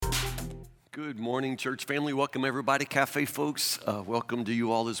Good morning, church family. Welcome, everybody. Cafe folks, welcome to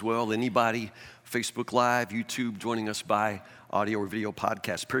you all as well. Anybody, Facebook Live, YouTube, joining us by audio or video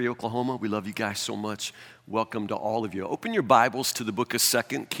podcast. Perry, Oklahoma, we love you guys so much. Welcome to all of you. Open your Bibles to the book of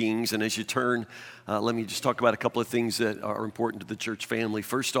 2 Kings, and as you turn, let me just talk about a couple of things that are important to the church family.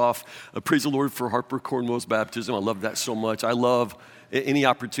 First off, praise the Lord for Harper Cornwell's baptism. I love that so much. I love any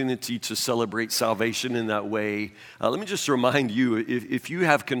opportunity to celebrate salvation in that way. Let me just remind you, if you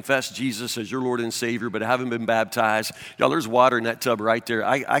have confessed Jesus as your Lord and Savior but haven't been baptized, y'all, there's water in that tub right there.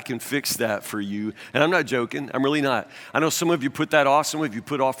 I can fix that for you. And I'm not joking. I'm really not. I know some of you put that off. Some of you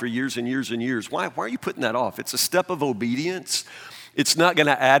put off for years and years and years. Why are you putting that off? It's a step of obedience. It's not going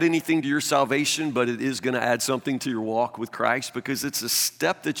to add anything to your salvation, but it is going to add something to your walk with Christ because it's a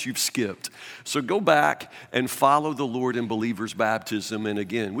step that you've skipped. So go back and follow the Lord in believer's baptism. And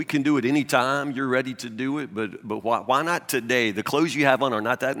again, we can do it anytime you're ready to do it, but why not today? The clothes you have on are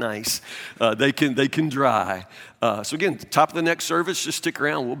not that nice. They can dry. So again, top of the next service, just stick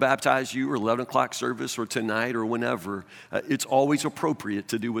around. We'll baptize you, or 11 o'clock service, or tonight, or whenever. It's always appropriate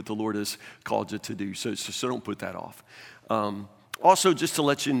to do what the Lord has called you to do. So don't put that off. Also, just to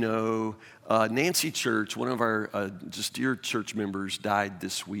let you know, Nancy Church, one of our just dear church members, died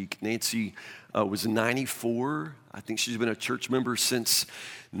this week. Nancy was 94. I think she's been a church member since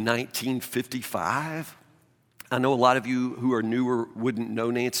 1955. I know a lot of you who are newer wouldn't know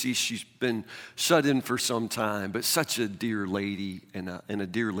Nancy. She's been shut in for some time, but such a dear lady and a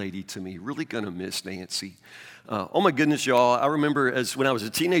dear lady to me. Really gonna miss Nancy. Oh my goodness, y'all. I remember when I was a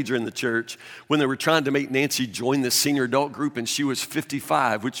teenager in the church, when they were trying to make Nancy join the senior adult group, and she was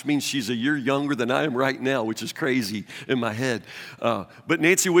 55, which means she's a year younger than I am right now, which is crazy in my head. But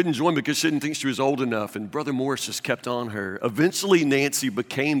Nancy wouldn't join because she didn't think she was old enough, and Brother Morris just kept on her. Eventually, Nancy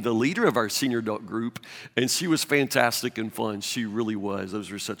became the leader of our senior adult group, and she was fantastic and fun. She really was.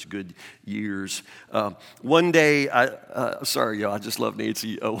 Those were such good years. One day, sorry, y'all, I just love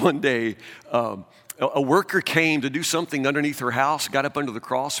Nancy. One day, a worker came to do something underneath her house, got up under the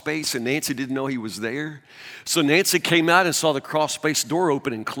crawl space, and Nancy didn't know he was there. So Nancy came out and saw the crawl space door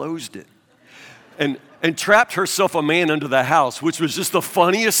open and closed it. And trapped herself a man under the house, which was just the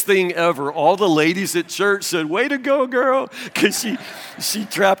funniest thing ever. All the ladies at church said, "Way to go, girl," because she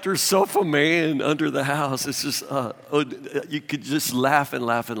trapped herself a man under the house. It's just, you could just laugh and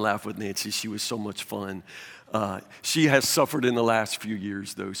laugh and laugh with Nancy. She was so much fun. She has suffered in the last few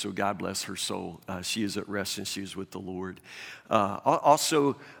years, though, so God bless her soul. She is at rest and she is with the Lord.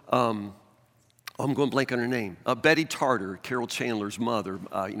 Also, I'm going blank on her name. Betty Tarter, Carol Chandler's mother.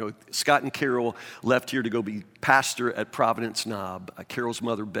 Scott and Carol left here to go be pastor at Providence Knob. Carol's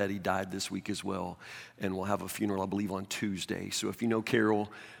mother, Betty, died this week as well, and we'll have a funeral, I believe, on Tuesday. So if you know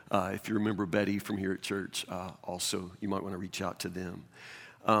Carol, if you remember Betty from here at church, also, you might want to reach out to them.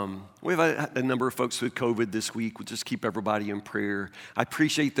 We have a number of folks with COVID this week. We'll just keep everybody in prayer. I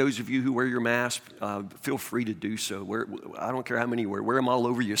appreciate those of you who wear your mask. Feel free to do so. I don't care how many you wear. Wear them all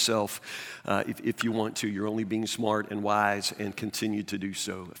over yourself if you want to. You're only being smart and wise, and continue to do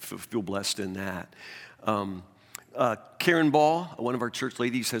so. Feel blessed in that. Karen Ball, one of our church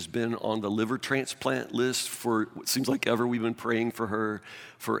ladies, has been on the liver transplant list for what seems like ever. We've been praying for her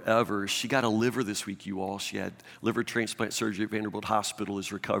forever. She got a liver this week, you all. She had liver transplant surgery at Vanderbilt Hospital,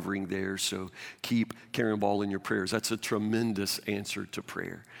 is recovering there. So keep Karen Ball in your prayers. That's a tremendous answer to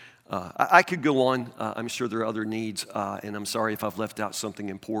prayer. I could go on. I'm sure there are other needs, and I'm sorry if I've left out something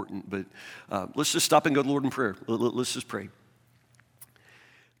important, but let's just stop and go to the Lord in prayer. Let's just pray.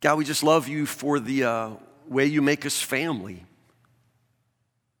 God, we just love you for the way you make us family.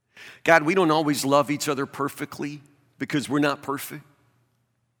 God, we don't always love each other perfectly because we're not perfect,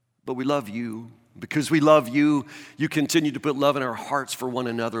 but we love you. Because we love you, you continue to put love in our hearts for one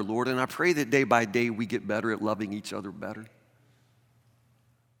another, Lord, and I pray that day by day we get better at loving each other better.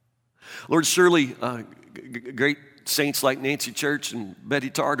 Lord, surely great saints like Nancy Church and Betty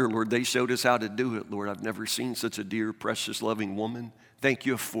Tarter, Lord, they showed us how to do it, Lord. I've never seen such a dear, precious, loving woman. Thank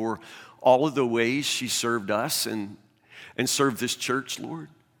you for all of the ways she served us and served this church, Lord.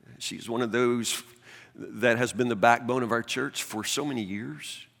 She's one of those that has been the backbone of our church for so many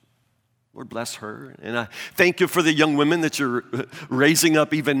years. Lord, bless her. And I thank you for the young women that you're raising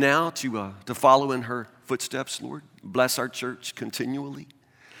up even now to follow in her footsteps, Lord. Bless our church continually.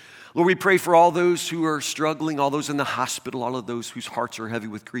 Lord, we pray for all those who are struggling, all those in the hospital, all of those whose hearts are heavy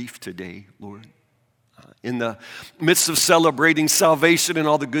with grief today, Lord. In the midst of celebrating salvation and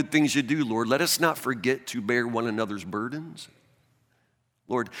all the good things you do, Lord, let us not forget to bear one another's burdens.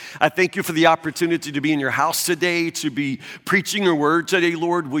 Lord, I thank you for the opportunity to be in your house today, to be preaching your word today,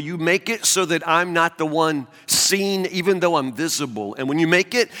 Lord. Will you make it so that I'm not the one seen, even though I'm visible? And when you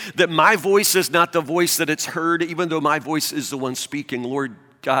make it, that my voice is not the voice that it's heard, even though my voice is the one speaking, Lord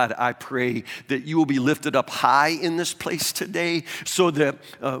God, I pray that you will be lifted up high in this place today so that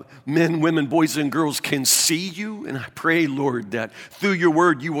men, women, boys, and girls can see you. And I pray, Lord, that through your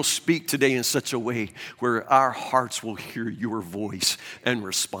word, you will speak today in such a way where our hearts will hear your voice and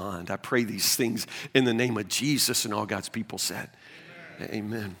respond. I pray these things in the name of Jesus, and all God's people said.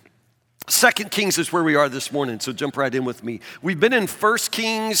 Amen. 2 Kings is where we are this morning, so jump right in with me. We've been in 1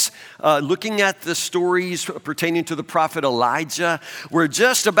 Kings, looking at the stories pertaining to the prophet Elijah. We're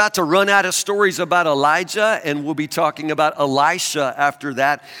just about to run out of stories about Elijah, and we'll be talking about Elisha after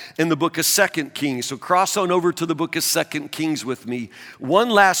that in the book of 2 Kings. So cross on over to the book of 2 Kings with me.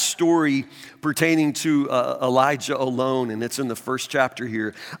 One last story pertaining to Elijah alone, and it's in the first chapter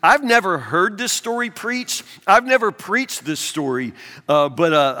here. I've never heard this story preached. I've never preached this story,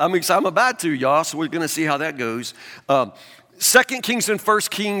 but I'm about to, y'all, so we're going to see how that goes. 2 Kings and 1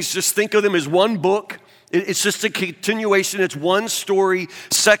 Kings, just think of them as one book. It's just a continuation. It's one story.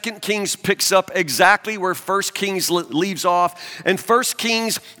 2 Kings picks up exactly where 1 Kings leaves off. And 1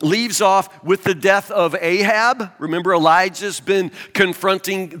 Kings leaves off with the death of Ahab. Remember, Elijah's been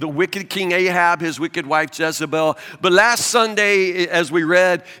confronting the wicked King Ahab, his wicked wife Jezebel. But last Sunday, as we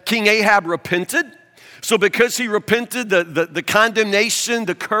read, King Ahab repented. So because he repented, the condemnation,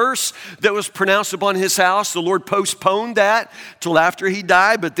 the curse that was pronounced upon his house, the Lord postponed that till after he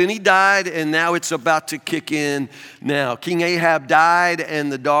died, but then he died, and now it's about to kick in now. King Ahab died,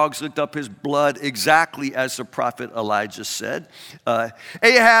 and the dogs licked up his blood exactly as the prophet Elijah said.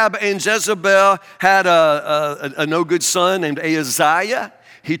 Ahab and Jezebel had a no-good son named Ahaziah.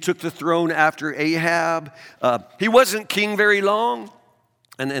 He took the throne after Ahab. He wasn't king very long.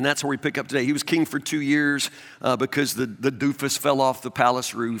 And that's where we pick up today. He was king for 2 years because the doofus fell off the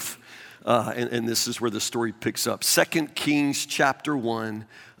palace roof. And this is where the story picks up. 2 Kings chapter 1.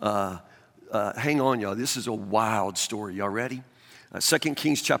 Hang on, y'all. This is a wild story. Y'all ready? 2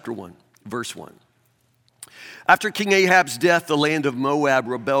 Kings chapter 1, verse 1. After King Ahab's death, the land of Moab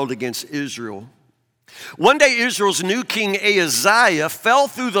rebelled against Israel. One day, Israel's new king Ahaziah fell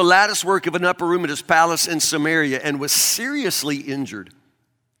through the latticework of an upper room at his palace in Samaria and was seriously injured.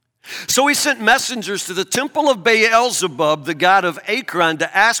 So he sent messengers to the temple of Baal-zebub, the god of Ekron,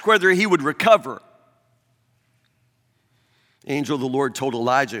 to ask whether he would recover. Angel of the Lord told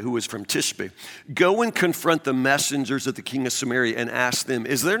Elijah, who was from Tishbe, "Go and confront the messengers of the king of Samaria and ask them,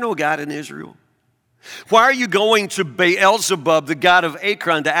 is there no God in Israel? Why are you going to Baal-zebub, the god of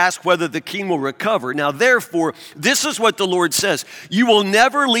Ekron, to ask whether the king will recover? Now therefore, this is what the Lord says, you will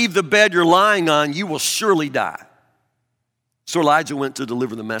never leave the bed you're lying on, you will surely die." So Elijah went to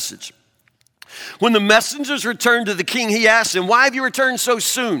deliver the message. When the messengers returned to the king, he asked them, "Why have you returned so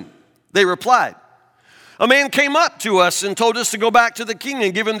soon?" They replied, "A man came up to us and told us to go back to the king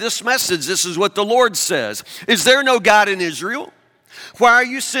and give him this message. This is what the Lord says. Is there no God in Israel? Why are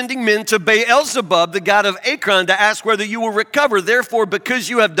you sending men to Baal-zebub, the god of Ekron, to ask whether you will recover? Therefore, because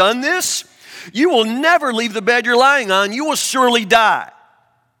you have done this, you will never leave the bed you're lying on. You will surely die."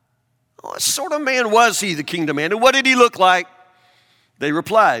 What sort of man was he, the king demanded? What did he look like? They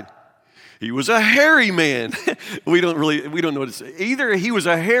replied, "He was a hairy man." We don't know what to say. Either he was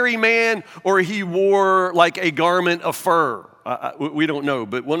a hairy man or he wore like a garment of fur. We don't know,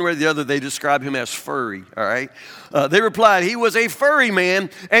 but one way or the other, they describe him as furry, all right? They replied, "He was a furry man,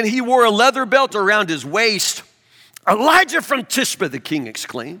 and he wore a leather belt around his waist." "Elijah from Tishbe," the king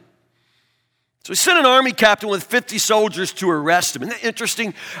exclaimed. So he sent an army captain with 50 soldiers to arrest him. Isn't that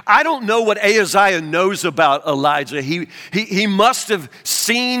interesting? I don't know what Ahaziah knows about Elijah. He must have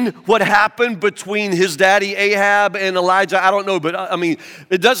seen what happened between his daddy Ahab and Elijah. I don't know, but I mean,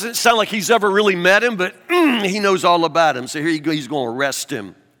 it doesn't sound like he's ever really met him, but he knows all about him. So here you go, he's going to arrest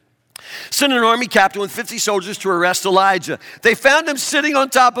him. Sent an army captain with 50 soldiers to arrest Elijah. They found him sitting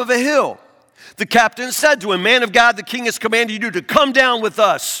on top of a hill. The captain said to him, "Man of God, the king has commanded you to come down with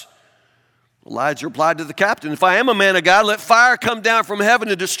us." Elijah replied to the captain, "If I am a man of God, let fire come down from heaven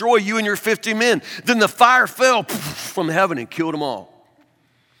and destroy you and your 50 men. Then the fire fell from heaven and killed them all.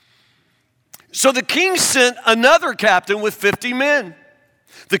 So the king sent another captain with 50 men.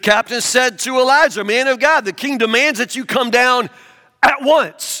 The captain said to Elijah, "Man of God, the king demands that you come down at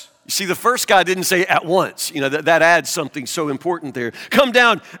once." You see, the first guy didn't say at once. You know, that adds something so important there. "Come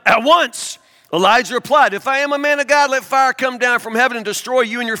down at once." Elijah replied, "If I am a man of God, let fire come down from heaven and destroy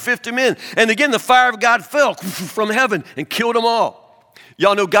you and your 50 men. And again, the fire of God fell from heaven and killed them all.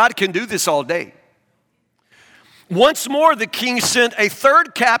 Y'all know God can do this all day. Once more, the king sent a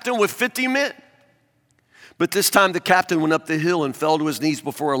third captain with 50 men. But this time the captain went up the hill and fell to his knees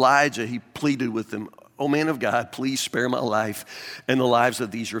before Elijah. He pleaded with him, "O man of God, please spare my life and the lives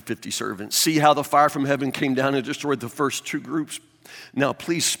of these your 50 servants. See how the fire from heaven came down and destroyed the first two groups. Now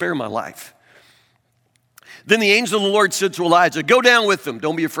please spare my life." Then the angel of the Lord said to Elijah, "Go down with them.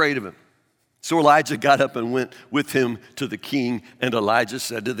 Don't be afraid of him." So Elijah got up and went with him to the king. And Elijah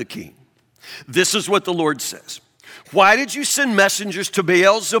said to the king, "This is what the Lord says. Why did you send messengers to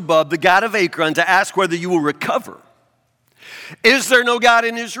Beelzebub, the god of Ekron, to ask whether you will recover? Is there no God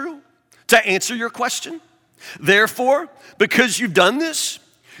in Israel to answer your question? Therefore, because you've done this,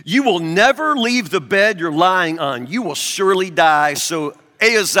 you will never leave the bed you're lying on. You will surely die." So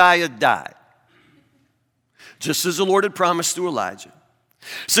Ahaziah died, just as the Lord had promised through Elijah.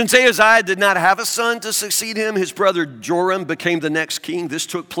 Since Ahaziah did not have a son to succeed him, his brother Joram became the next king. This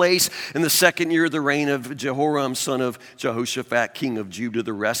took place in the second year of the reign of Jehoram, son of Jehoshaphat, king of Judah.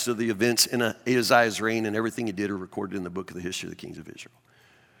 The rest of the events in Ahaziah's reign and everything he did are recorded in the book of the history of the kings of Israel.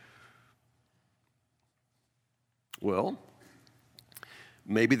 Well,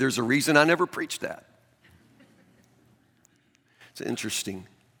 maybe there's a reason I never preached that. It's interesting.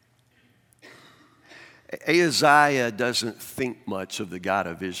 Ahaziah doesn't think much of the God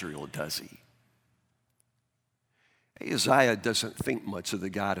of Israel, does he? Ahaziah doesn't think much of the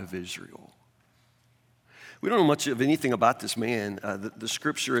God of Israel. We don't know much of anything about this man. The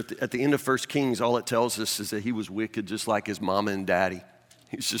scripture at the end of 1 Kings, all it tells us is that he was wicked just like his mama and daddy.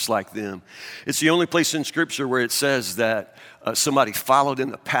 He's just like them. It's the only place in Scripture where it says that somebody followed in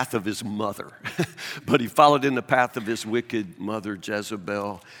the path of his mother. But he followed in the path of his wicked mother,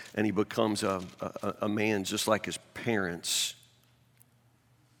 Jezebel, and he becomes a man just like his parents.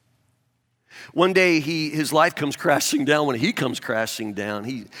 One day, his life comes crashing down. When he comes crashing down,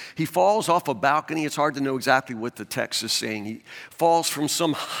 he falls off a balcony. It's hard to know exactly what the text is saying. He falls from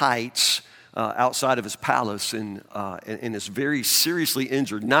some heights outside of his palace and is very seriously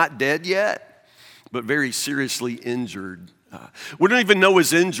injured. Not dead yet, but very seriously injured. We don't even know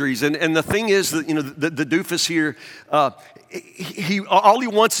his injuries. And the thing is that, the doofus here, all he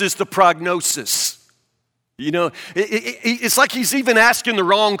wants is the prognosis. It's like he's even asking the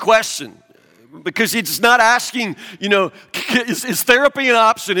wrong question. Because he's not asking, is therapy an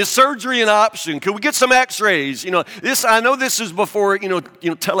option? Is surgery an option? Can we get some x-rays? I know this is before,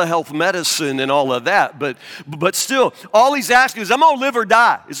 telehealth medicine and all of that, but still, all he's asking is, I'm going to live or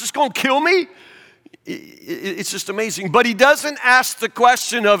die. Is this going to kill me? It's just amazing. But he doesn't ask the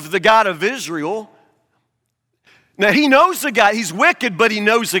question of the God of Israel. Now, he knows the God. He's wicked, but he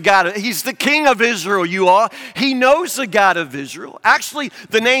knows the God. He's the king of Israel, you all. He knows the God of Israel. Actually,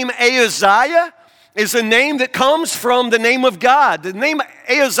 the name Ahaziah is a name that comes from the name of God. The name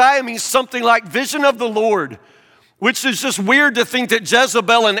Ahaziah means something like vision of the Lord, which is just weird to think that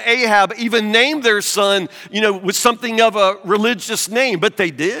Jezebel and Ahab even named their son, with something of a religious name, but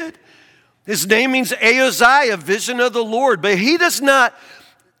they did. His name means Ahaziah, vision of the Lord, but he does not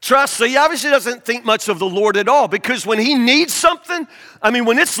trust. So he obviously doesn't think much of the Lord at all, because when he needs something,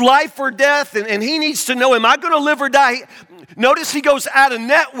 when it's life or death, and he needs to know, am I going to live or die? Notice he goes out of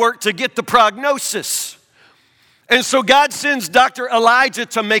network to get the prognosis. And so God sends Dr. Elijah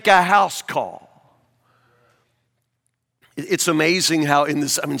to make a house call. It's amazing how in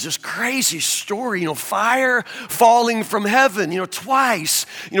this, just crazy story, fire falling from heaven, twice,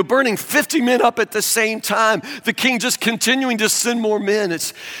 burning 50 men up at the same time. The king just continuing to send more men.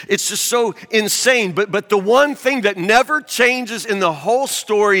 It's just so insane. But the one thing that never changes in the whole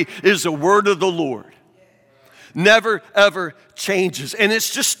story is the word of the Lord. Never, ever changes. And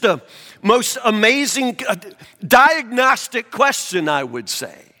it's just the most amazing diagnostic question, I would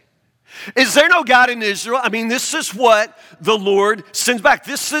say. Is there no God in Israel? This is what the Lord sends back.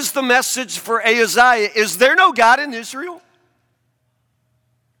 This is the message for Ahaziah. Is there no God in Israel?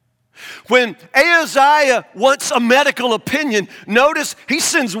 When Ahaziah wants a medical opinion, notice he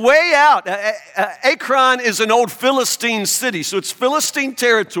sends way out. Ekron is an old Philistine city, so it's Philistine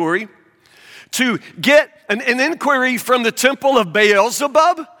territory, to get an inquiry from the temple of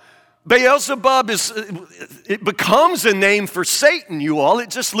Beelzebub. Beelzebub it becomes a name for Satan, you all.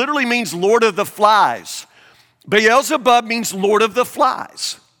 It just literally means Lord of the Flies. Beelzebub means Lord of the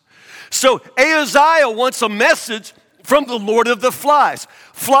Flies. So Ahaziah wants a message from the Lord of the Flies.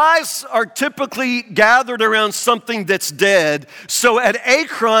 Flies are typically gathered around something that's dead. So at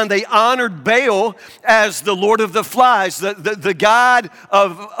Ekron, they honored Baal as the Lord of the Flies, the God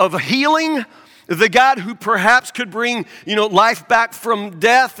of healing, the God who perhaps could bring, life back from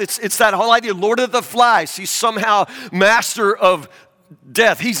death. It's that whole idea, Lord of the Flies. He's somehow master of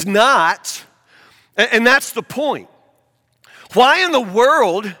death. He's not. And that's the point. Why in the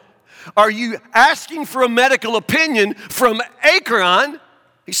world are you asking for a medical opinion from Akron?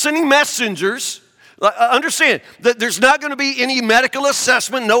 He's sending messengers. Understand that there's not going to be any medical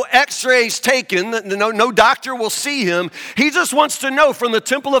assessment, no x-rays taken, no doctor will see him. He just wants to know from the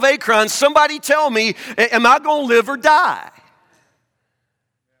temple of Akron, somebody tell me, am I going to live or die?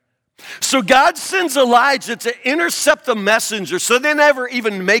 So God sends Elijah to intercept the messenger so they never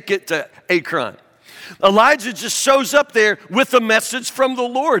even make it to Akron. Elijah just shows up there with a message from the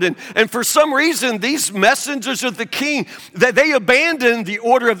Lord. And for some reason, these messengers of the king, that they abandon the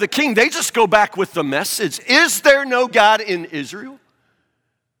order of the king. They just go back with the message. Is there no God in Israel?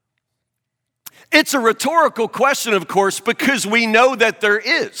 It's a rhetorical question, of course, because we know that there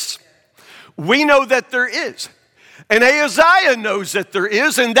is. We know that there is. And Ahaziah knows that there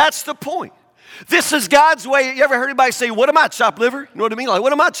is, and that's the point. This is God's way. You ever heard anybody say, what am I, chopped liver? You know what I mean? Like,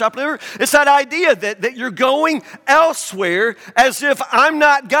 what am I, chopped liver? It's that idea that you're going elsewhere as if I'm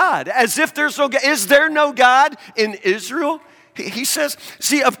not God, as if there's no God. Is there no God in Israel? He says,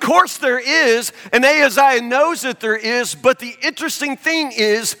 see, of course there is, and Ahaziah knows that there is, but the interesting thing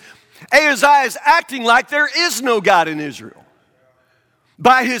is Ahaziah is acting like there is no God in Israel.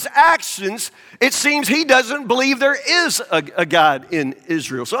 By his actions, it seems he doesn't believe there is a God in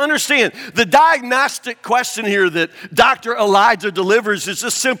Israel. So understand, the diagnostic question here that Dr. Elijah delivers is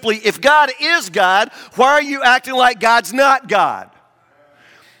just simply, if God is God, why are you acting like God's not God?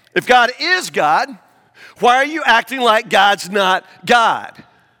 If God is God, why are you acting like God's not God?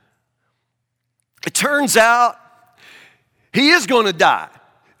 It turns out he is going to die.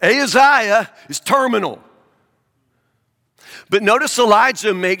 Ahaziah is terminal. But notice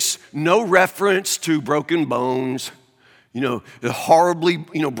Elijah makes no reference to broken bones, the horribly,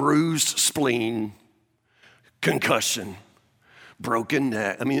 bruised spleen, concussion, broken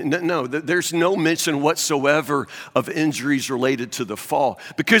neck. I mean, no, there's no mention whatsoever of injuries related to the fall.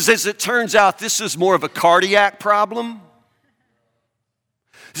 Because as it turns out, this is more of a cardiac problem.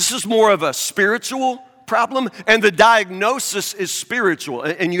 This is more of a spiritual problem, and the diagnosis is spiritual.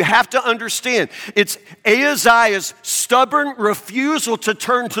 And you have to understand, it's Ahaziah's stubborn refusal to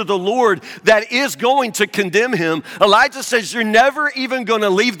turn to the Lord that is going to condemn him. Elijah says, you're never even going to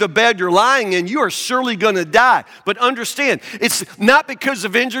leave the bed you're lying in. You are surely going to die. But understand, it's not because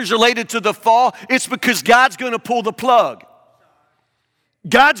of injuries related to the fall. It's because God's going to pull the plug.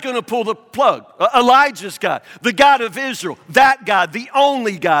 God's going to pull the plug. Elijah's God, the God of Israel, that God, the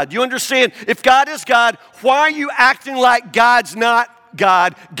only God. You understand? If God is God, why are you acting like God's not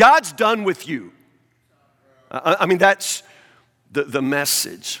God? God's done with you. I mean, that's the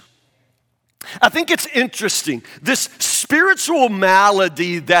message. I think it's interesting. This spiritual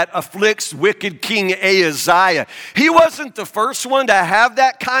malady that afflicts wicked King Ahaziah, he wasn't the first one to have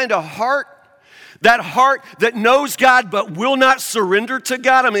that kind of heart. That heart that knows God but will not surrender to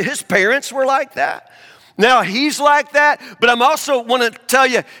God. I mean, his parents were like that. Now he's like that, but I'm also want to tell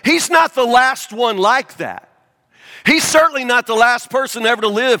you, he's not the last one like that. He's certainly not the last person ever to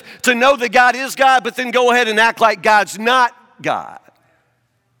live to know that God is God, but then go ahead and act like God's not God.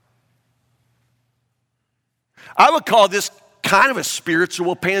 I would call this kind of a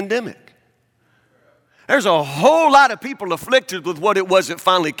spiritual pandemic. There's a whole lot of people afflicted with what it was that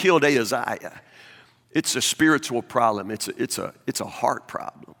finally killed Ahaziah. It's a spiritual problem. It's a heart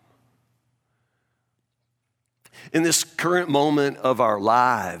problem. In this current moment of our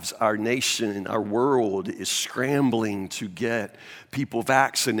lives, our nation, our world is scrambling to get people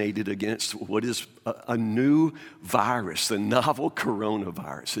vaccinated against what is a new virus, the novel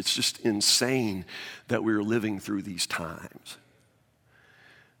coronavirus. It's just insane that we're living through these times.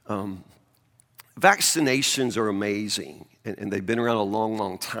 Vaccinations are amazing, and they've been around a long,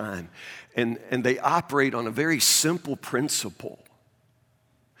 long time. And they operate on a very simple principle.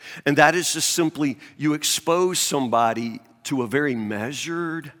 And that is just simply you expose somebody to a very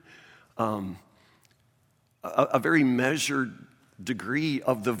measured, degree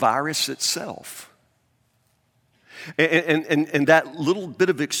of the virus itself. And that little bit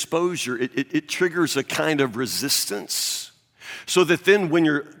of exposure, it triggers a kind of resistance. So that then when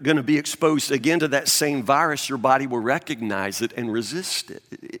you're going to be exposed again to that same virus, your body will recognize it and resist it.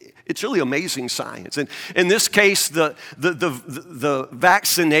 It's really amazing science. And in this case, the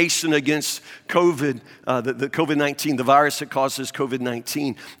vaccination against COVID, the COVID-19, the virus that causes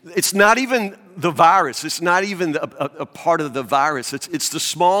COVID-19, it's not even the virus. It's not even a part of the virus. It's the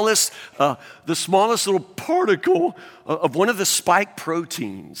smallest little particle of one of the spike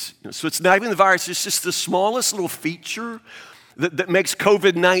proteins. So it's not even the virus. It's just the smallest little feature that makes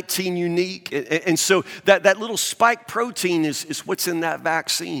COVID-19 unique. And so that little spike protein is what's in that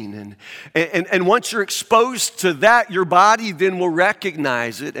vaccine. And once you're exposed to that, your body then will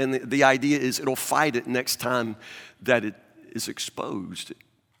recognize it. And the idea is it'll fight it next time that it is exposed.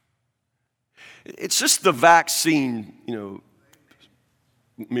 It's just the vaccine,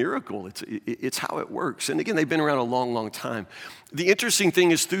 miracle. It's how it works. And again, they've been around a long, long time. The interesting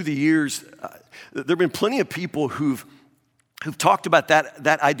thing is through the years, there have been plenty of people who've talked about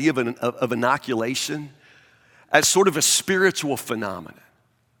that idea of inoculation as sort of a spiritual phenomenon.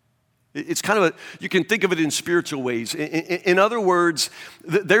 It's kind of you can think of it in spiritual ways. In other words,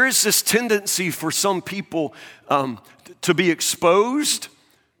 there is this tendency for some people to be exposed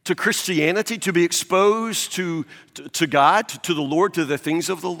to Christianity, to be exposed to God, to the Lord, to the things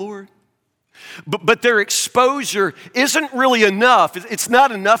of the Lord. But their exposure isn't really enough. It's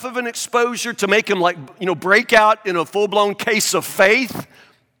not enough of an exposure to make them break out in a full-blown case of faith.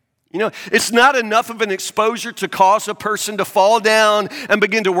 It's not enough of an exposure to cause a person to fall down and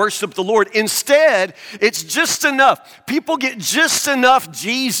begin to worship the Lord. Instead, it's just enough. People get just enough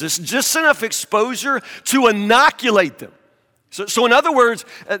Jesus, just enough exposure to inoculate them. So in other words,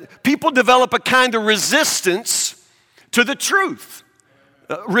 people develop a kind of resistance to the truth,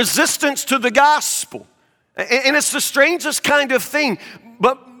 resistance to the gospel. And it's the strangest kind of thing.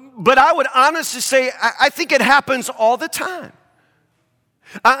 But I would honestly say, I think it happens all the time.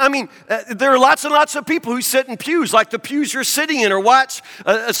 I mean, there are lots and lots of people who sit in pews like the pews you're sitting in, or watch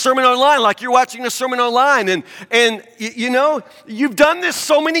a sermon online like you're watching a sermon online. And you've done this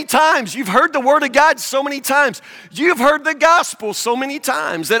so many times. You've heard the word of God so many times. You've heard the gospel so many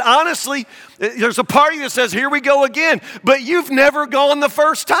times that honestly, there's a party that says, here we go again. But you've never gone the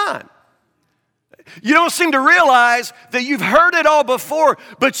first time. You don't seem to realize that you've heard it all before,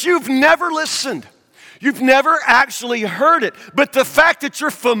 but you've never listened. You've never actually heard it, but the fact that you're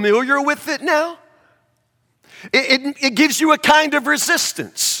familiar with it now, it gives you a kind of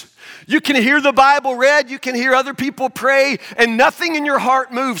resistance. You can hear the Bible read, you can hear other people pray, and nothing in your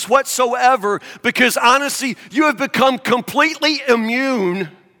heart moves whatsoever because honestly, you have become completely immune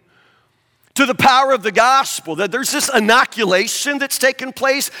to the power of the gospel. That there's this inoculation that's taken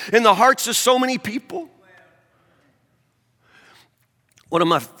place in the hearts of so many people.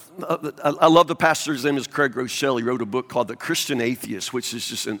 I love the pastor, his name is Craig Groeschel. He wrote a book called The Christian Atheist, which is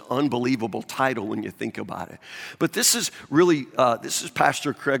just an unbelievable title when you think about it. But this is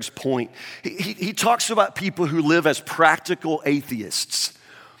Pastor Craig's point. He talks about people who live as practical atheists.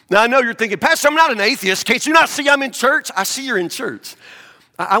 Now I know you're thinking, Pastor, I'm not an atheist. Can't you not see I'm in church? I see you're in church.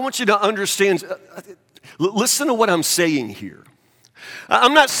 I want you to understand, listen to what I'm saying here.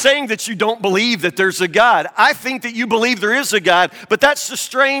 I'm not saying that you don't believe that there's a God. I think that you believe there is a God, but that's the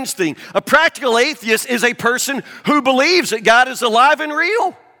strange thing. A practical atheist is a person who believes that God is alive and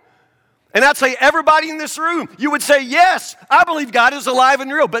real. And I'd say everybody in this room, you would say, yes, I believe God is alive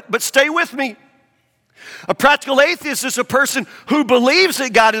and real, but stay with me. A practical atheist is a person who believes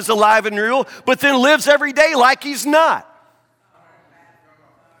that God is alive and real, but then lives every day like he's not.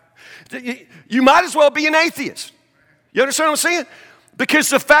 You might as well be an atheist. You understand what I'm saying? Because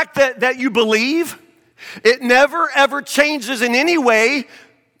the fact that you believe, it never ever changes in any way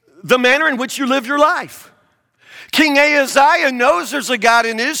the manner in which you live your life. King Ahaziah knows there's a God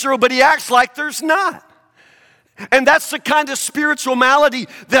in Israel, but he acts like there's not. And that's the kind of spiritual malady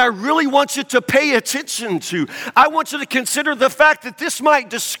that I really want you to pay attention to. I want you to consider the fact that this might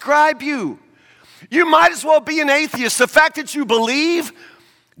describe you. You might as well be an atheist. The fact that you believe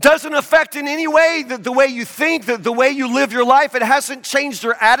doesn't affect in any way the way you think, the way you live your life. It hasn't changed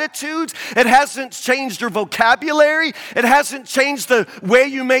your attitudes. It hasn't changed your vocabulary. It hasn't changed the way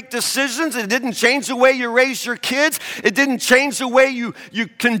you make decisions. It didn't change the way you raise your kids. It didn't change the way you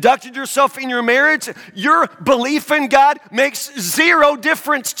conducted yourself in your marriage. Your belief in God makes zero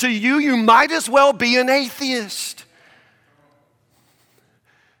difference to you. You might as well be an atheist.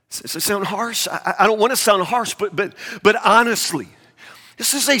 Does it sound harsh? I don't want to sound harsh, but honestly,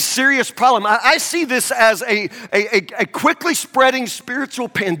 this is a serious problem. I see this as a quickly spreading spiritual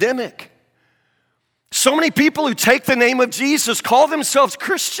pandemic. So many people who take the name of Jesus call themselves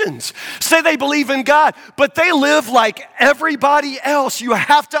Christians, say they believe in God, but they live like everybody else. You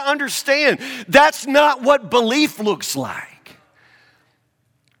have to understand that's not what belief looks like.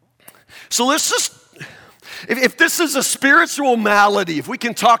 So let's just, if this is a spiritual malady, if we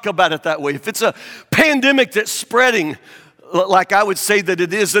can talk about it that way, if it's a pandemic that's spreading, like I would say that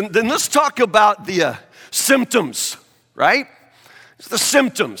it is, then let's talk about the symptoms, right? The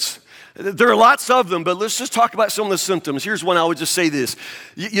symptoms. There are lots of them, but let's just talk about some of the symptoms. Here's one. I would just say this.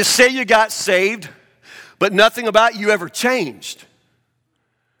 You say you got saved, but nothing about you ever changed.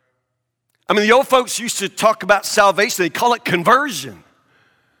 I mean, the old folks used to talk about salvation. They call it conversion.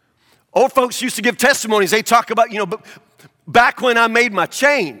 Old folks used to give testimonies. They talk about, but back when I made my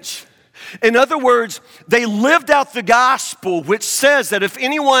change. In other words, they lived out the gospel, which says that if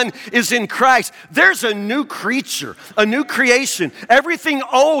anyone is in Christ, there's a new creature, a new creation. Everything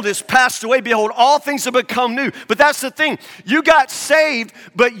old is passed away. Behold, all things have become new. But that's the thing. You got saved,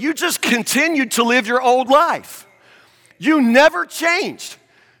 but you just continued to live your old life. You never changed.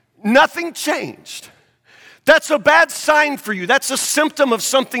 Nothing changed. That's a bad sign for you. That's a symptom of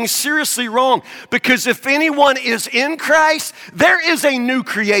something seriously wrong. Because if anyone is in Christ, there is a new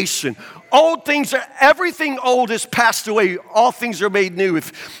creation. Everything old is passed away. All things are made new.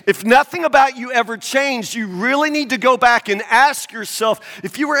 If nothing about you ever changed, you really need to go back and ask yourself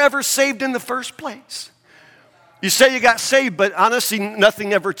if you were ever saved in the first place. You say you got saved, but honestly,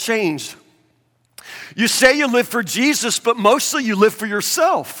 nothing ever changed. You say you live for Jesus, but mostly you live for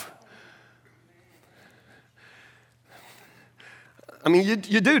yourself. I mean,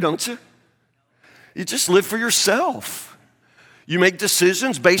 you do, don't you? You just live for yourself. You make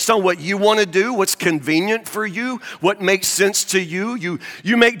decisions based on what you want to do, what's convenient for you, what makes sense to you.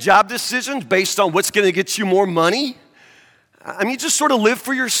 You make job decisions based on what's going to get you more money. I mean, you just sort of live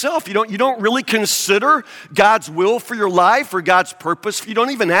for yourself. You don't really consider God's will for your life or God's purpose. You don't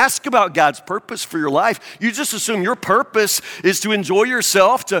even ask about God's purpose for your life. You just assume your purpose is to enjoy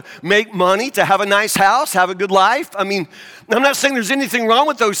yourself, to make money, to have a nice house, have a good life. I mean, I'm not saying there's anything wrong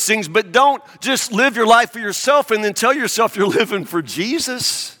with those things, but don't just live your life for yourself and then tell yourself you're living for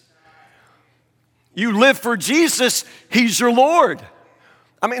Jesus. You live for Jesus, He's your Lord.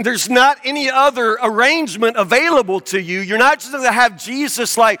 I mean, there's not any other arrangement available to you. You're not just going to have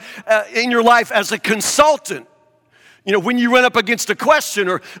Jesus in your life as a consultant. When you run up against a question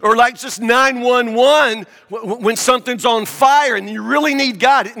or like just 911 when something's on fire and you really need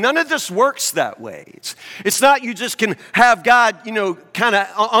God. None of this works that way. It's not you just can have God, kind of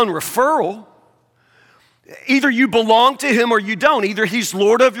on referral. Either you belong to Him or you don't. Either He's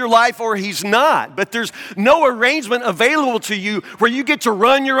Lord of your life or He's not. But there's no arrangement available to you where you get to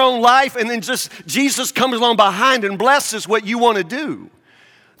run your own life and then just Jesus comes along behind and blesses what you want to do.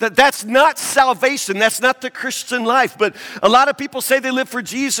 That's not salvation. That's not the Christian life. But a lot of people say they live for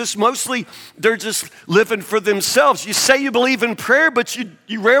Jesus. Mostly they're just living for themselves. You say you believe in prayer, but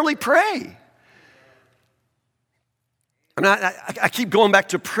you rarely pray. And I keep going back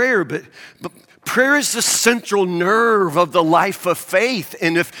to prayer, but prayer is the central nerve of the life of faith.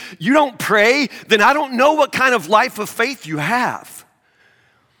 And if you don't pray, then I don't know what kind of life of faith you have.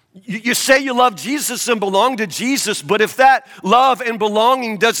 You say you love Jesus and belong to Jesus, but if that love and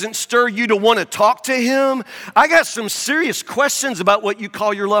belonging doesn't stir you to want to talk to Him, I got some serious questions about what you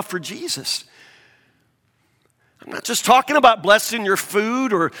call your love for Jesus. I'm not just talking about blessing your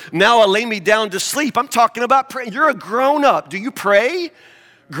food or now I lay me down to sleep. I'm talking about praying. You're a grown-up. Do you pray?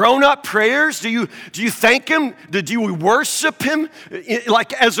 Grown-up prayers? Do you thank Him? Do you worship Him?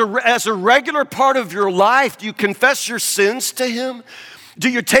 Like as a regular part of your life, do you confess your sins to Him? Do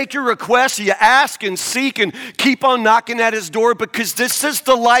you take your requests? Do you ask and seek and keep on knocking at His door? Because this is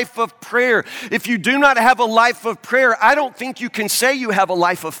the life of prayer. If you do not have a life of prayer, I don't think you can say you have a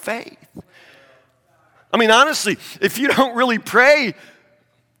life of faith. I mean, honestly, if you don't really pray,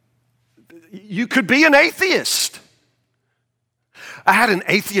 you could be an atheist. I had an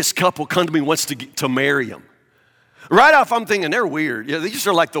atheist couple come to me once to marry them. Right off, I'm thinking, they're weird. Yeah, these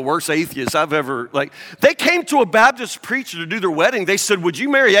are like the worst atheists I've ever, they came to a Baptist preacher to do their wedding. They said, would you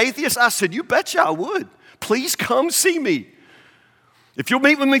marry atheists? I said, you betcha I would. Please come see me. If you'll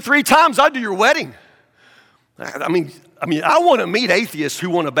meet with me 3 times, I'll do your wedding. I mean, I want to meet atheists who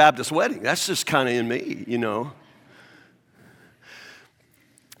want a Baptist wedding. That's just kind of in me,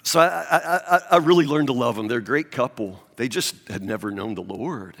 So I really learned to love them. They're a great couple. They just had never known the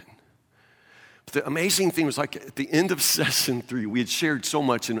Lord. But the amazing thing was at the end of session 3, we had shared so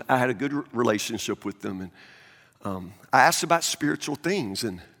much, and I had a good relationship with them. And I asked about spiritual things,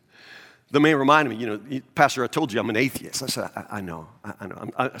 and the man reminded me, Pastor, I told you I'm an atheist. I said, I know.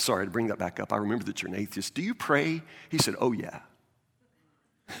 I'm sorry to bring that back up. I remember that you're an atheist. Do you pray? He said, oh, yeah.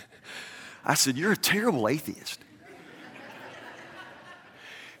 I said, you're a terrible atheist.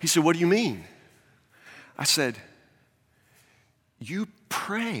 He said, what do you mean? I said, you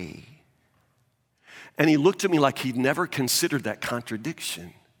pray. And he looked at me like he'd never considered that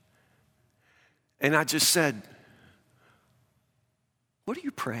contradiction. And I just said, what do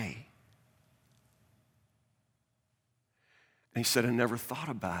you pray? And he said, I never thought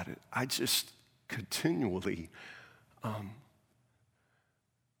about it. I just continually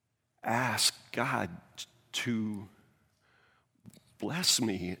ask God to bless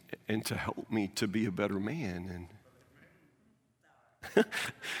me and to help me to be a better man. And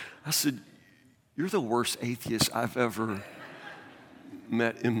I said, you're the worst atheist I've ever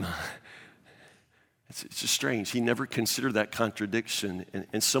met in my... It's just strange. He never considered that contradiction.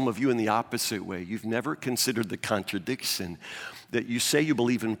 And some of you in the opposite way, you've never considered the contradiction that you say you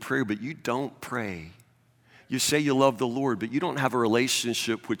believe in prayer, but you don't pray. You say you love the Lord, but you don't have a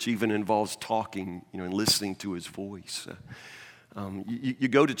relationship which even involves talking, and listening to his voice. You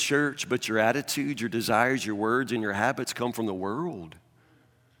go to church, but your attitude, your desires, your words, and your habits come from the world.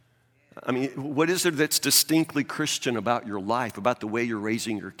 I mean, what is there that's distinctly Christian about your life, about the way you're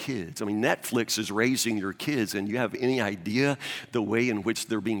raising your kids? I mean, Netflix is raising your kids, and you have any idea the way in which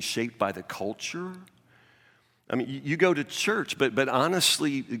they're being shaped by the culture? I mean, you go to church, but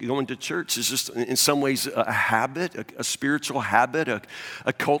honestly, going to church is just in some ways a habit, a spiritual habit,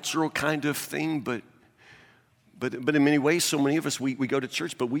 a cultural kind of thing, but in many ways, so many of us, we go to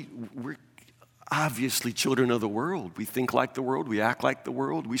church, but we're obviously children of the world. We think like the world. We act like the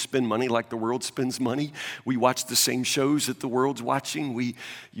world. We spend money like the world spends money. We watch the same shows that the world's watching. We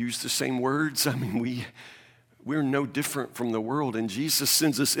use the same words. I mean, we're no different from the world. And Jesus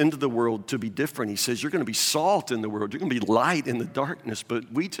sends us into the world to be different. He says, you're going to be salt in the world. You're going to be light in the darkness.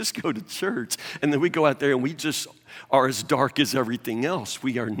 But we just go to church, and then we go out there, and we just are as dark as everything else.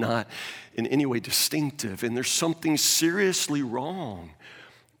 We are not in any way distinctive. And there's something seriously wrong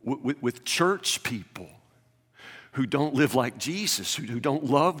with church people who don't live like Jesus, who don't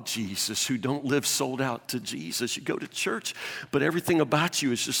love Jesus, who don't live sold out to Jesus. You go to church, but everything about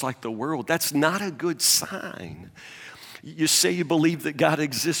you is just like the world. That's not a good sign. You say you believe that God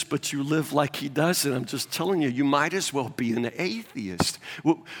exists, but you live like he doesn't. I'm just telling you, you might as well be an atheist.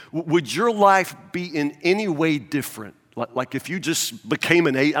 Would your life be in any way different? Like if you just became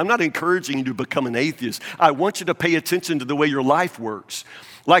an atheist. I'm not encouraging you to become an atheist. I want you to pay attention to the way your life works.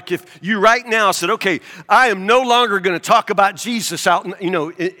 Like if you right now said, okay, I am no longer going to talk about Jesus out,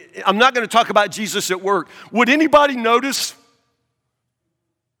 I'm not going to talk about Jesus at work. Would anybody notice?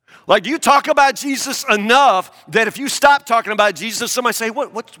 Like, you talk about Jesus enough that if you stop talking about Jesus, somebody say,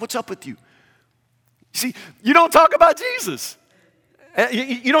 what's up with you? See, you don't talk about Jesus.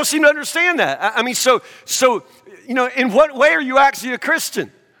 You don't seem to understand that. I mean, so in what way are you actually a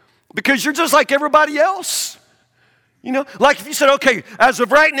Christian? Because you're just like everybody else. Like if you said, okay, as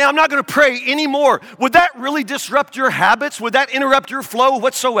of right now, I'm not going to pray anymore. Would that really disrupt your habits? Would that interrupt your flow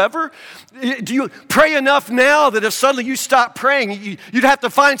whatsoever? Do you pray enough now that if suddenly you stop praying, you'd have to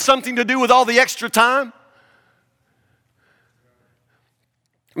find something to do with all the extra time?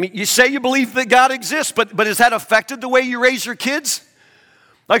 I mean, you say you believe that God exists, but has that affected the way you raise your kids?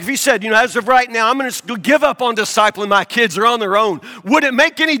 Like if you said, as of right now, I'm going to give up on discipling my kids. They're on their own. Would it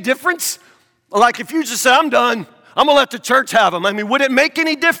make any difference? Like if you just said, I'm done. I'm going to let the church have them. I mean, would it make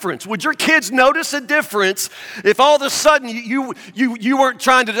any difference? Would your kids notice a difference if all of a sudden you weren't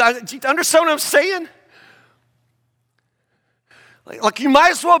trying to, do you understand what I'm saying? Like you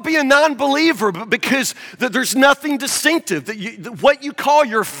might as well be a non-believer because there's nothing distinctive. That what you call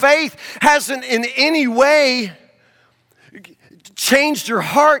your faith hasn't in any way changed your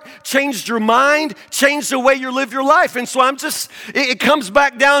heart, changed your mind, changed the way you live your life. And so it comes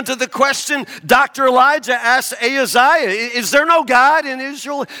back down to the question Dr. Elijah asked Ahaziah, is there no God in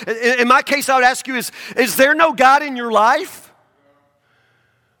Israel? In my case, I would ask you, is there no God in your life?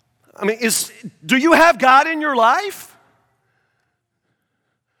 I mean, do you have God in your life?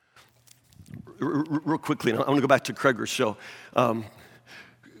 Real quickly, I want to go back to Craig Rochelle.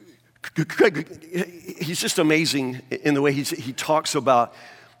 Craig, he's just amazing in the way he talks about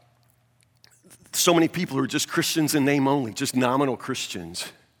so many people who are just Christians in name only, just nominal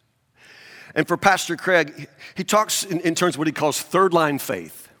Christians. And for Pastor Craig, he talks in terms of what he calls third line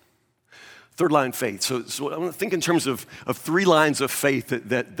faith. Third line faith. So I want to think in terms of 3 lines of faith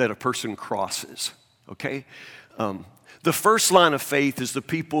that a person crosses, okay? The first line of faith is the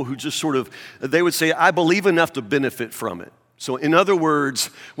people who just they would say, I believe enough to benefit from it. So in other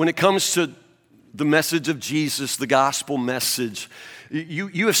words, when it comes to the message of Jesus, the gospel message,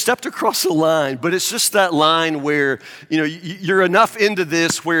 you have stepped across a line, but it's just that line where, you're enough into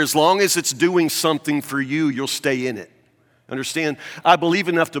this where as long as it's doing something for you, you'll stay in it. Understand? I believe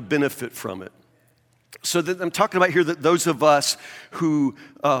enough to benefit from it. So I'm talking about here that those of us who,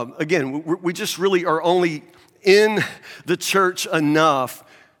 again, we just really are only in the church enough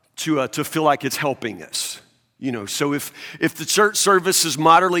to feel like it's helping us. So if the church service is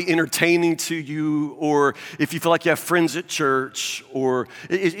moderately entertaining to you, or if you feel like you have friends at church, or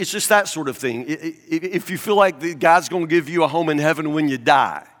it's just that sort of thing. If you feel like God's going to give you a home in heaven when you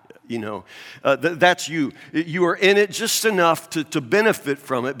die, That's you. You are in it just enough to benefit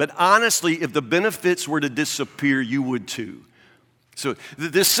from it. But honestly, if the benefits were to disappear, you would too. So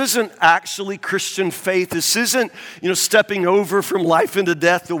this isn't actually Christian faith. This isn't, stepping over from life into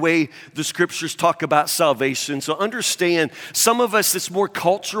death the way the scriptures talk about salvation. So understand, some of us, it's more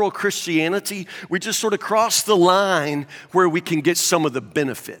cultural Christianity. We just sort of cross the line where we can get some of the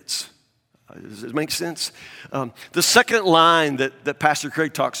benefits. Does it make sense? The second line that Pastor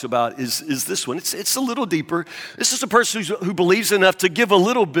Craig talks about is this one. It's a little deeper. This is a person who believes enough to give a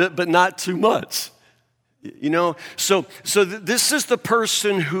little bit, but not too much. So this is the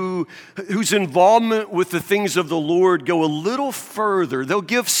person whose involvement with the things of the Lord go a little further. They'll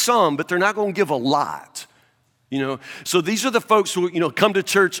give some, but they're not going to give a lot. So these are the folks who come to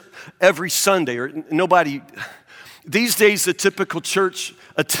church every Sunday. Or nobody. These days, the typical church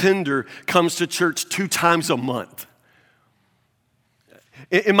attender comes to church 2 times a month.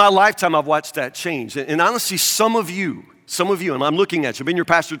 In my lifetime, I've watched that change. And honestly, some of you, and I'm looking at you, I've been your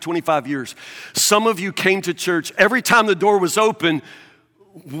pastor 25 years. Some of you came to church every time the door was open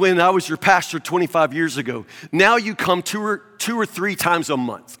when I was your pastor 25 years ago. Now you come two or three times a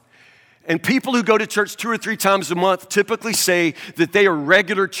month. And people who go to church 2 or 3 times a month typically say that they are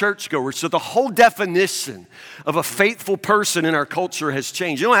regular churchgoers. So the whole definition of a faithful person in our culture has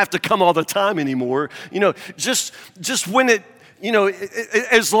changed. You don't have to come all the time anymore. Just when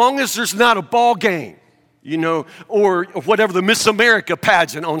as long as there's not a ball game. Or whatever, the Miss America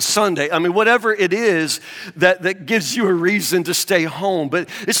pageant on Sunday. I mean, whatever it is that gives you a reason to stay home. But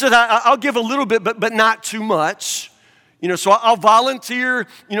it said, I'll give a little bit, but not too much. So I'll volunteer,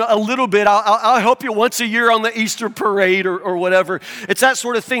 a little bit. I'll help you once a year on the Easter parade or whatever. It's that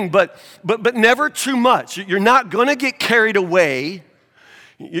sort of thing, but never too much. You're not going to get carried away.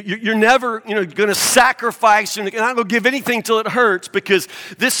 You're never, going to sacrifice and not going to give anything till it hurts, because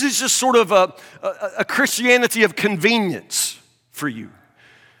this is just sort of a Christianity of convenience for you.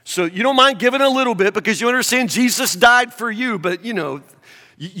 So you don't mind giving a little bit because you understand Jesus died for you, but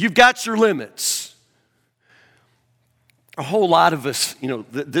you've got your limits. A whole lot of us,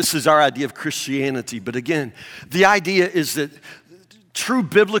 this is our idea of Christianity. But again, the idea is that true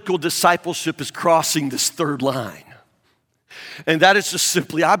biblical discipleship is crossing this third line. And that is just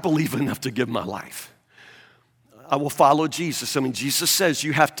simply, I believe enough to give my life. I will follow Jesus. Jesus says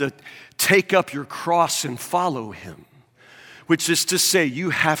you have to take up your cross and follow him, which is to say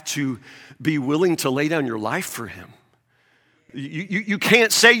you have to be willing to lay down your life for him. You can't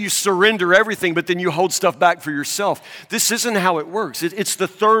say you surrender everything, but then you hold stuff back for yourself. This isn't how it works. It's the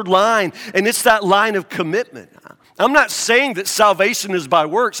third line, and it's that line of commitment. I'm not saying that salvation is by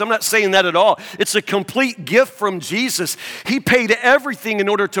works. I'm not saying that at all. It's a complete gift from Jesus. He paid everything in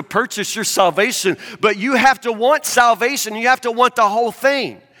order to purchase your salvation, but you have to want salvation. You have to want the whole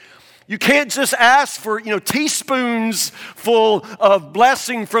thing. You can't just ask for, teaspoons full of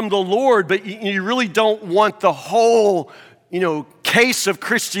blessing from the Lord, but you really don't want the whole, case of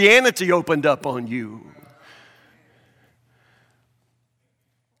Christianity opened up on you.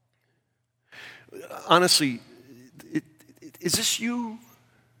 Honestly, is this you?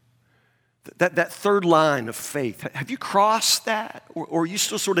 That third line of faith, have you crossed that? Or are you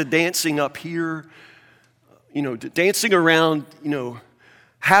still sort of dancing up here, dancing around,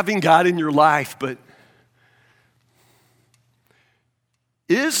 having God in your life, but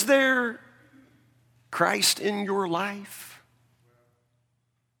is there Christ in your life?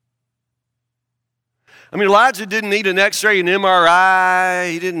 Elijah didn't need an X-ray, an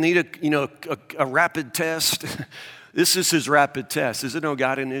MRI. He didn't need a rapid test. This is his rapid test. Is there no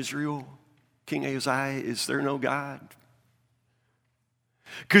God in Israel? King Ahaziah, is there no God?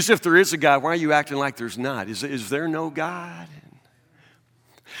 Because if there is a God, why are you acting like there's not? Is there no God?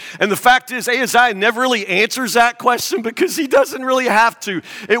 And the fact is, Ahaziah never really answers that question because he doesn't really have to.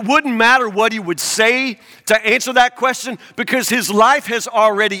 It wouldn't matter what he would say to answer that question because his life has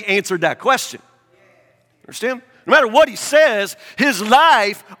already answered that question. Understand? No matter what he says, his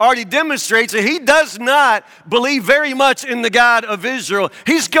life already demonstrates that he does not believe very much in the God of Israel.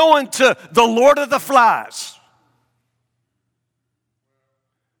 He's going to the Lord of the Flies.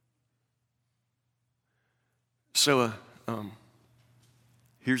 So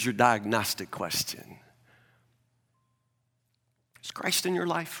here's your diagnostic question. Is Christ in your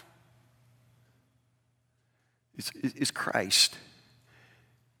life? Is Christ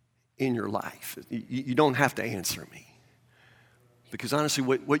in your life? You don't have to answer me. Because honestly,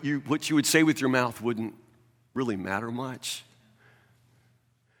 what you would say with your mouth wouldn't really matter much.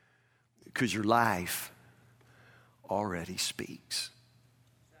 Because your life already speaks.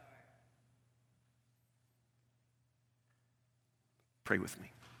 Pray with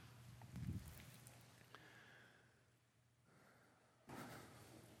me.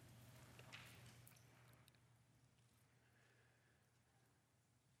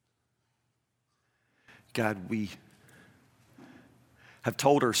 God, we have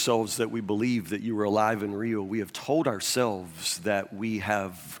told ourselves that we believe that you are alive and real. We have told ourselves that we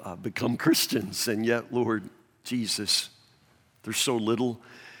have become Christians, and yet, Lord Jesus, there's so little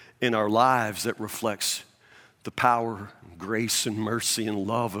in our lives that reflects the power, grace, and mercy and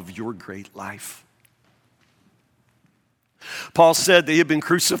love of your great life. Paul said that he had been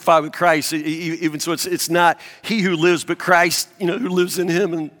crucified with Christ, even so it's not he who lives, but Christ, who lives in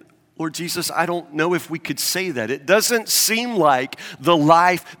him. And Lord Jesus, I don't know if we could say that. It doesn't seem like the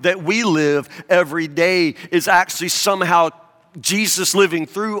life that we live every day is actually somehow Jesus living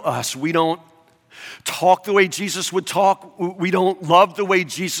through us. We don't talk the way Jesus would talk. We don't love the way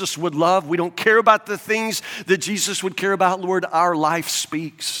Jesus would love. We don't care about the things that Jesus would care about. Lord, our life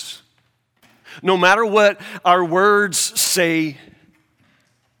speaks. No matter what our words say,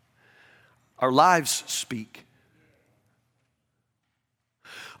 our lives speak.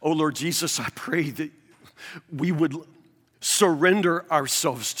 Oh, Lord Jesus, I pray that we would surrender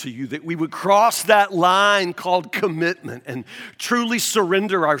ourselves to you, that we would cross that line called commitment and truly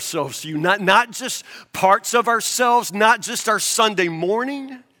surrender ourselves to you, not just parts of ourselves, not just our Sunday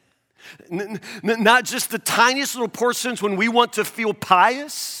morning, not just the tiniest little portions when we want to feel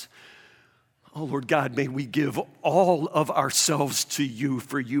pious. Oh, Lord God, may we give all of ourselves to you,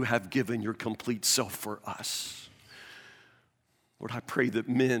 for you have given your complete self for us. Lord, I pray that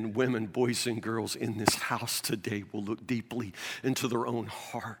men, women, boys, and girls in this house today will look deeply into their own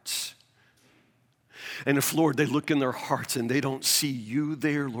hearts. And if, Lord, they look in their hearts and they don't see you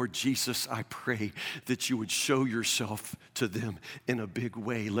there, Lord Jesus, I pray that you would show yourself to them in a big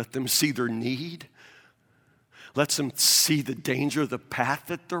way. Let them see their need. Let them see the danger of the path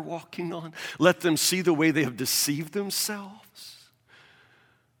that they're walking on. Let them see the way they have deceived themselves.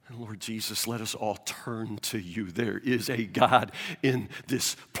 And Lord Jesus, let us all turn to you. There is a God in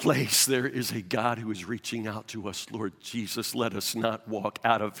this place. There is a God who is reaching out to us. Lord Jesus, let us not walk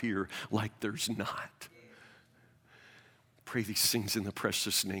out of here like there's not. Pray these things in the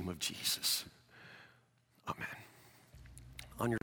precious name of Jesus. Amen.